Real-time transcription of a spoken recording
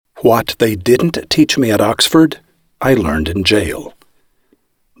What they didn't teach me at Oxford, I learned in jail.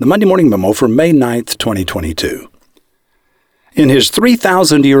 The Monday Morning Memo for May 9th, 2022. In his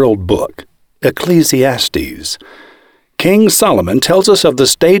 3,000-year-old book, Ecclesiastes, King Solomon tells us of the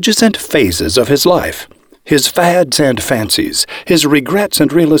stages and phases of his life, his fads and fancies, his regrets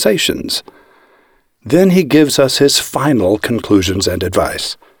and realizations. Then he gives us his final conclusions and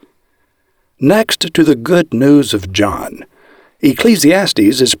advice. Next to the good news of John, Ecclesiastes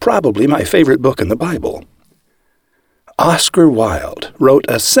is probably my favorite book in the Bible. Oscar Wilde wrote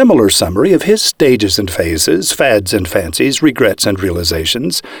a similar summary of his stages and phases, fads and fancies, regrets and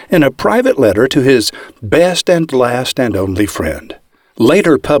realizations in a private letter to his best and last and only friend,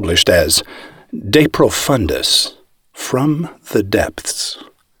 later published as De Profundis, From the Depths.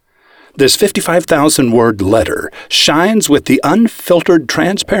 This 55,000-word letter shines with the unfiltered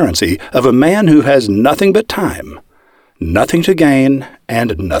transparency of a man who has nothing but time, nothing to gain,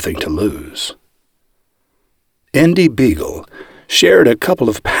 and nothing to lose. Indy Beagle shared a couple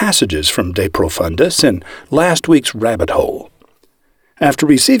of passages from De Profundis in last week's Rabbit Hole. After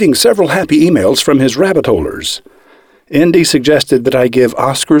receiving several happy emails from his rabbit holers, Indy suggested that I give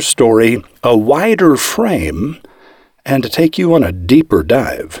Oscar's story a wider frame and take you on a deeper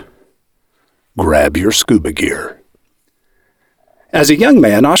dive. Grab your scuba gear. As a young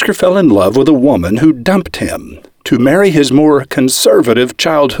man, Oscar fell in love with a woman who dumped him to marry his more conservative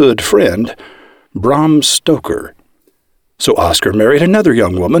childhood friend, Bram Stoker. So Oscar married another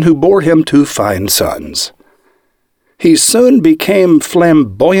young woman who bore him two fine sons. He soon became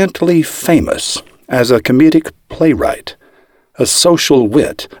flamboyantly famous as a comedic playwright, a social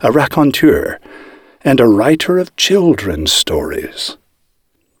wit, a raconteur, and a writer of children's stories.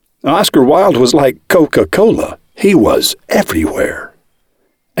 Oscar Wilde was like Coca-Cola. He was everywhere.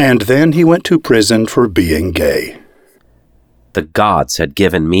 And then he went to prison for being gay. The gods had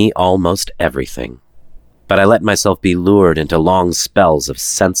given me almost everything, but I let myself be lured into long spells of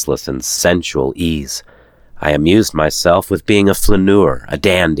senseless and sensual ease. I amused myself with being a flaneur, a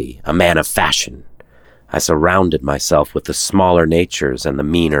dandy, a man of fashion. I surrounded myself with the smaller natures and the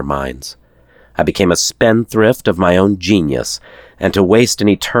meaner minds. I became a spendthrift of my own genius, and to waste an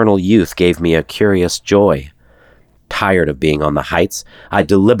eternal youth gave me a curious joy. Tired of being on the heights, I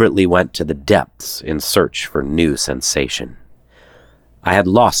deliberately went to the depths in search for new sensation. I had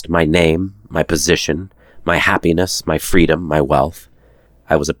lost my name, my position, my happiness, my freedom, my wealth.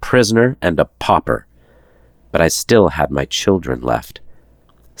 I was a prisoner and a pauper, but I still had my children left.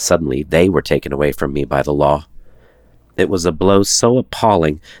 Suddenly they were taken away from me by the law. It was a blow so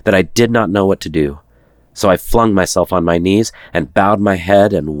appalling that I did not know what to do. So I flung myself on my knees and bowed my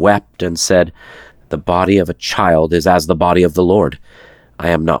head and wept and said, "The body of a child is as the body of the Lord. I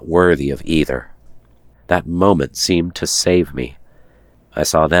am not worthy of either." That moment seemed to save me. I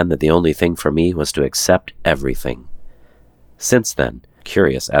saw then that the only thing for me was to accept everything. Since then,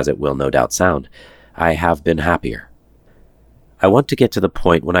 curious as it will no doubt sound, I have been happier. I want to get to the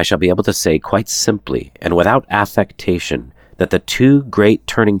point when I shall be able to say quite simply and without affectation that the two great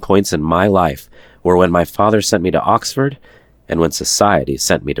turning points in my life were when my father sent me to Oxford and when society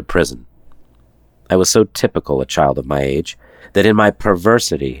sent me to prison. I was so typical a child of my age that in my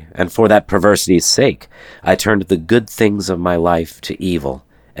perversity, and for that perversity's sake, I turned the good things of my life to evil,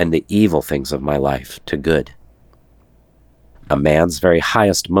 and the evil things of my life to good. A man's very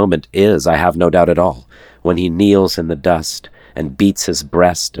highest moment is, I have no doubt at all, when he kneels in the dust and beats his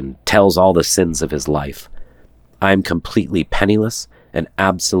breast and tells all the sins of his life. I am completely penniless and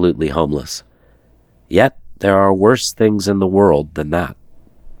absolutely homeless. Yet there are worse things in the world than that.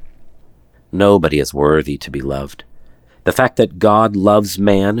 Nobody is worthy to be loved. The fact that God loves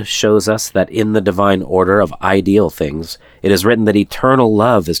man shows us that in the divine order of ideal things, it is written that eternal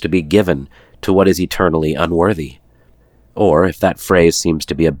love is to be given to what is eternally unworthy. Or, if that phrase seems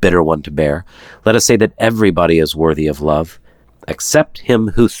to be a bitter one to bear, let us say that everybody is worthy of love, except him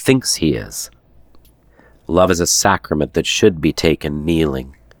who thinks he is. Love is a sacrament that should be taken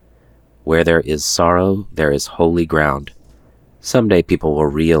kneeling. Where there is sorrow, there is holy ground. Someday people will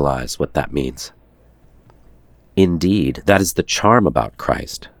realize what that means. Indeed, that is the charm about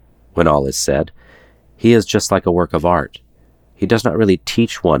Christ. When all is said, he is just like a work of art. He does not really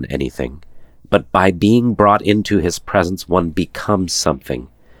teach one anything, but by being brought into his presence, one becomes something,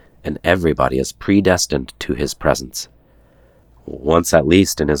 and everybody is predestined to his presence. Once at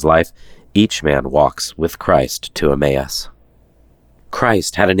least in his life, each man walks with Christ to Emmaus.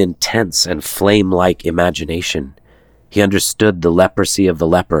 Christ had an intense and flame-like imagination. He understood the leprosy of the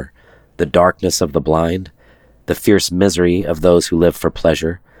leper, the darkness of the blind, the fierce misery of those who live for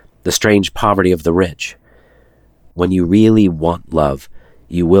pleasure, the strange poverty of the rich. When you really want love,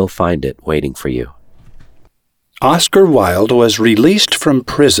 you will find it waiting for you. Oscar Wilde was released from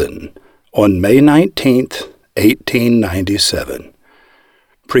prison on May 19, 1897,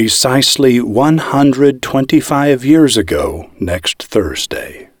 precisely 125 years ago next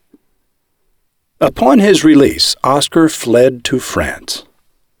Thursday. Upon his release, Oscar fled to France.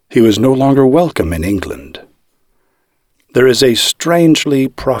 He was no longer welcome in England. There is a strangely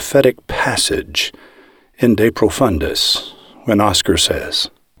prophetic passage in De Profundis when Oscar says,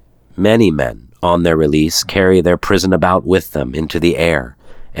 Many men, on their release, carry their prison about with them into the air,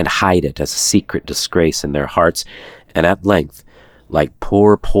 and hide it as a secret disgrace in their hearts, and at length, like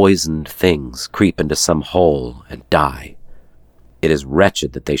poor poisoned things, creep into some hole and die. It is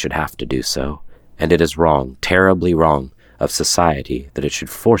wretched that they should have to do so, and it is wrong, terribly wrong, of society that it should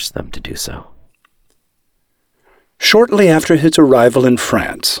force them to do so. Shortly after his arrival in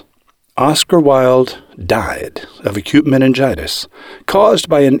France, Oscar Wilde died of acute meningitis caused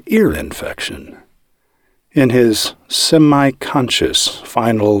by an ear infection. In his semi-conscious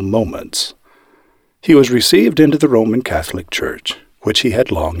final moments, he was received into the Roman Catholic Church, which he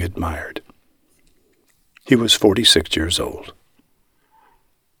had long admired. He was 46 years old.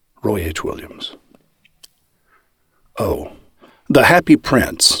 Roy H. Williams. Oh, The Happy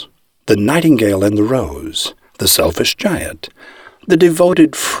Prince, The Nightingale and the Rose, The Selfish Giant, The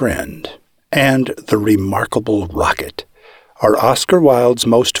Devoted Friend, and The Remarkable Rocket are Oscar Wilde's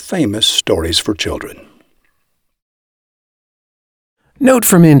most famous stories for children. Note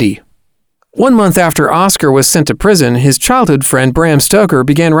from Indy. 1 month after Oscar was sent to prison, his childhood friend Bram Stoker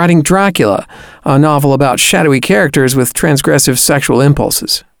began writing Dracula, a novel about shadowy characters with transgressive sexual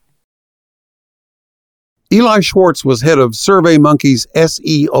impulses. Eli Schwartz was head of SurveyMonkey's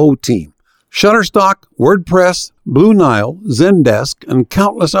SEO team. Shutterstock, WordPress, Blue Nile, Zendesk, and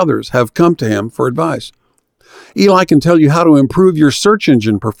countless others have come to him for advice. Eli can tell you how to improve your search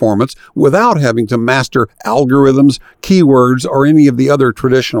engine performance without having to master algorithms, keywords, or any of the other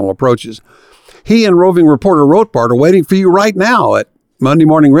traditional approaches. He and roving reporter Rothbard are waiting for you right now at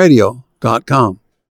MondayMorningRadio.com.